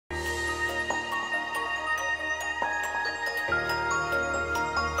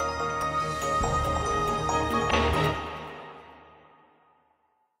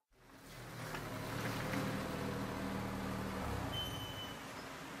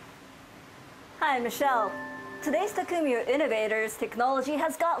Hi, Michelle. Today's Takumi Innovators technology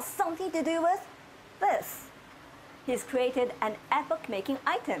has got something to do with this. He's created an epoch-making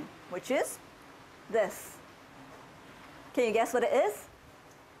item, which is this. Can you guess what it is?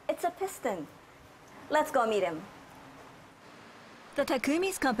 It's a piston. Let's go meet him. The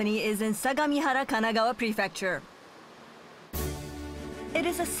Takumi's company is in Sagamihara, Kanagawa Prefecture. It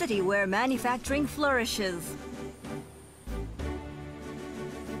is a city where manufacturing flourishes.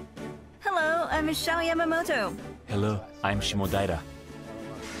 Hello, I'm Michelle Yamamoto. Hello, I'm Shimodaira.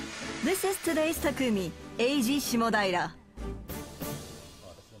 This is today's Takumi, Eiji Shimodaira.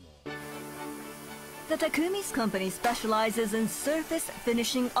 The Takumi's company specializes in surface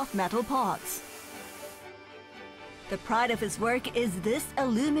finishing of metal parts. The pride of his work is this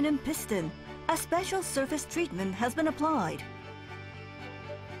aluminum piston. A special surface treatment has been applied.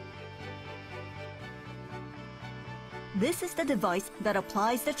 This is the device that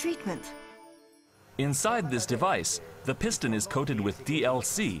applies the treatment. Inside this device, the piston is coated with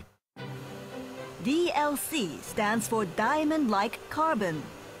DLC. DLC stands for diamond-like carbon.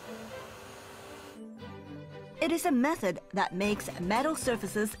 It is a method that makes metal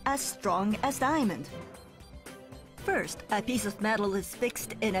surfaces as strong as diamond. First, a piece of metal is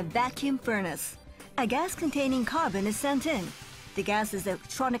fixed in a vacuum furnace. A gas containing carbon is sent in. The gas is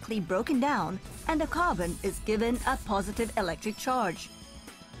electronically broken down, and the carbon is given a positive electric charge.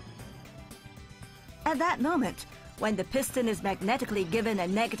 At that moment, when the piston is magnetically given a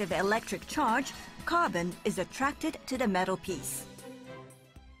negative electric charge, carbon is attracted to the metal piece.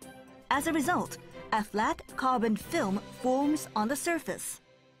 As a result, a flat carbon film forms on the surface.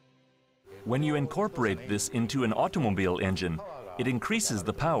 When you incorporate this into an automobile engine, it increases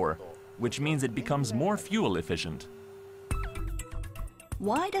the power, which means it becomes more fuel efficient.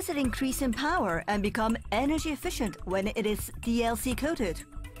 Why does it increase in power and become energy efficient when it is DLC coated?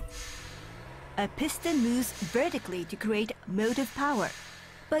 A piston moves vertically to create motive power,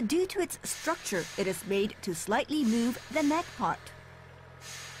 but due to its structure, it is made to slightly move the neck part.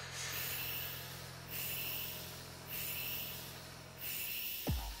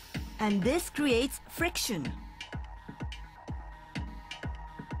 And this creates friction.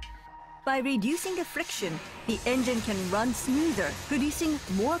 By reducing the friction, the engine can run smoother, producing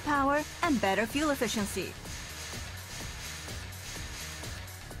more power and better fuel efficiency.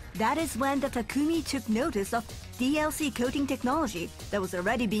 That is when the Takumi took notice of DLC coating technology that was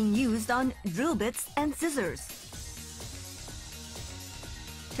already being used on drill bits and scissors.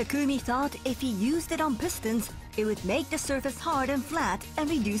 Takumi thought if he used it on pistons, it would make the surface hard and flat and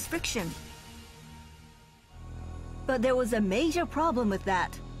reduce friction. But there was a major problem with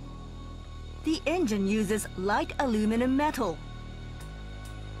that. The engine uses light aluminum metal.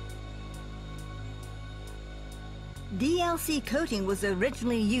 DLC coating was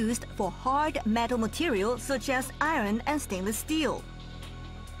originally used for hard metal material such as iron and stainless steel.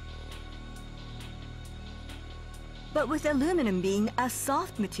 But with aluminum being a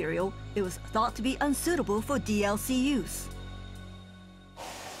soft material, it was thought to be unsuitable for DLC use.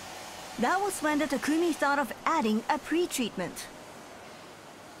 That was when the Takumi thought of adding a pre-treatment.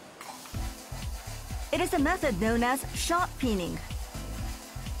 It is a method known as shot peening.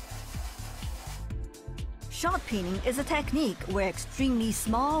 Shot peening is a technique where extremely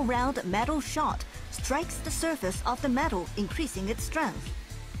small round metal shot strikes the surface of the metal, increasing its strength.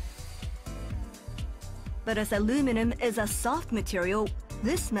 But as aluminum is a soft material,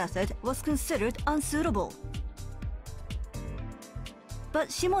 this method was considered unsuitable. But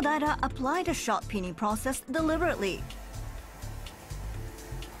Shimodaira applied a shot peening process deliberately.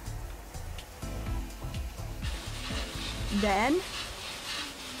 Then,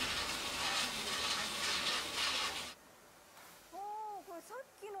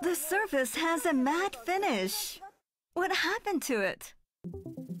 the surface has a matte finish. What happened to it?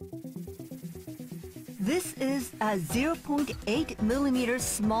 This is a 0.8 millimeter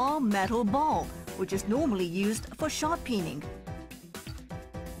small metal ball, which is normally used for shot peening.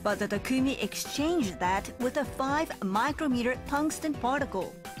 But the Takumi exchanged that with a 5 micrometer tungsten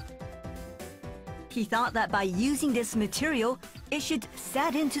particle. He thought that by using this material, it should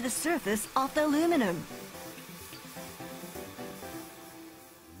set into the surface of the aluminum.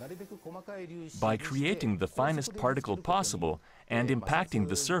 By creating the finest particle possible and impacting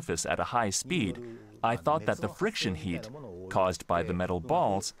the surface at a high speed, I thought that the friction heat, caused by the metal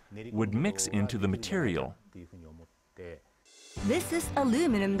balls, would mix into the material. This is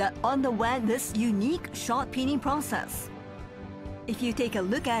aluminum that underwent this unique shot peening process. If you take a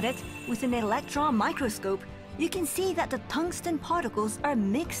look at it with an electron microscope, you can see that the tungsten particles are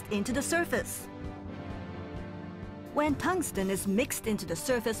mixed into the surface. When tungsten is mixed into the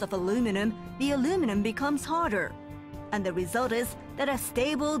surface of aluminum, the aluminum becomes harder. And the result is that a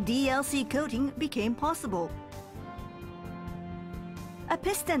stable DLC coating became possible. A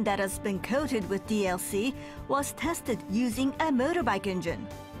piston that has been coated with DLC was tested using a motorbike engine.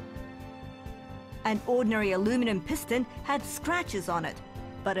 An ordinary aluminum piston had scratches on it,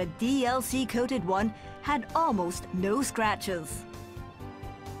 but a DLC-coated one had almost no scratches.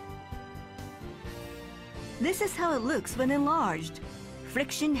 This is how it looks when enlarged.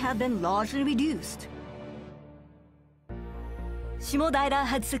 Friction had been largely reduced. Shimodaira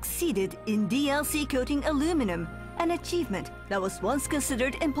had succeeded in DLC coating aluminum, an achievement that was once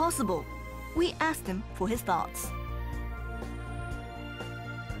considered impossible. We asked him for his thoughts.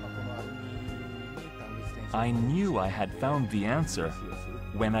 I knew I had found the answer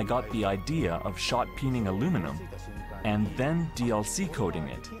when I got the idea of shot peening aluminum and then DLC coating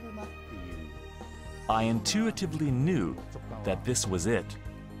it. I intuitively knew that this was it.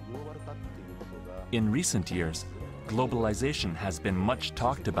 In recent years, globalization has been much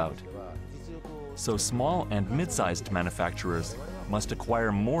talked about. So small and mid-sized manufacturers must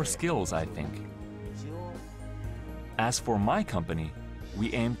acquire more skills, I think. As for my company,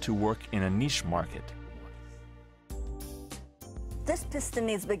 we aim to work in a niche market. This piston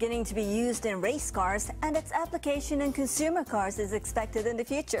is beginning to be used in race cars, and its application in consumer cars is expected in the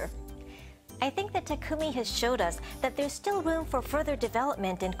future. I think that Takumi has showed us that there's still room for further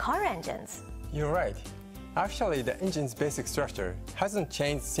development in car engines. You're right. Actually, the engine's basic structure hasn't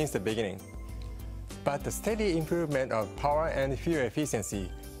changed since the beginning. But the steady improvement of power and fuel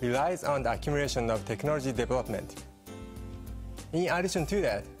efficiency relies on the accumulation of technology development. In addition to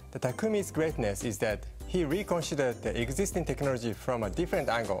that, the Takumi's greatness is that he reconsidered the existing technology from a different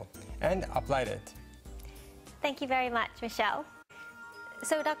angle and applied it. Thank you very much, Michelle.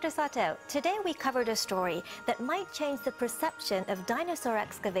 So, Dr. Sato, today we covered a story that might change the perception of dinosaur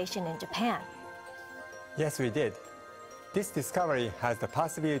excavation in Japan. Yes, we did. This discovery has the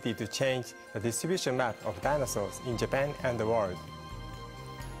possibility to change the distribution map of dinosaurs in Japan and the world.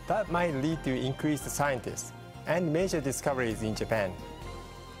 That might lead to increased scientists and major discoveries in Japan.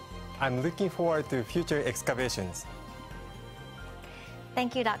 I'm looking forward to future excavations.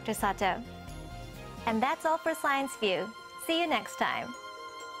 Thank you, Dr. Sato. And that's all for Science View. See you next time.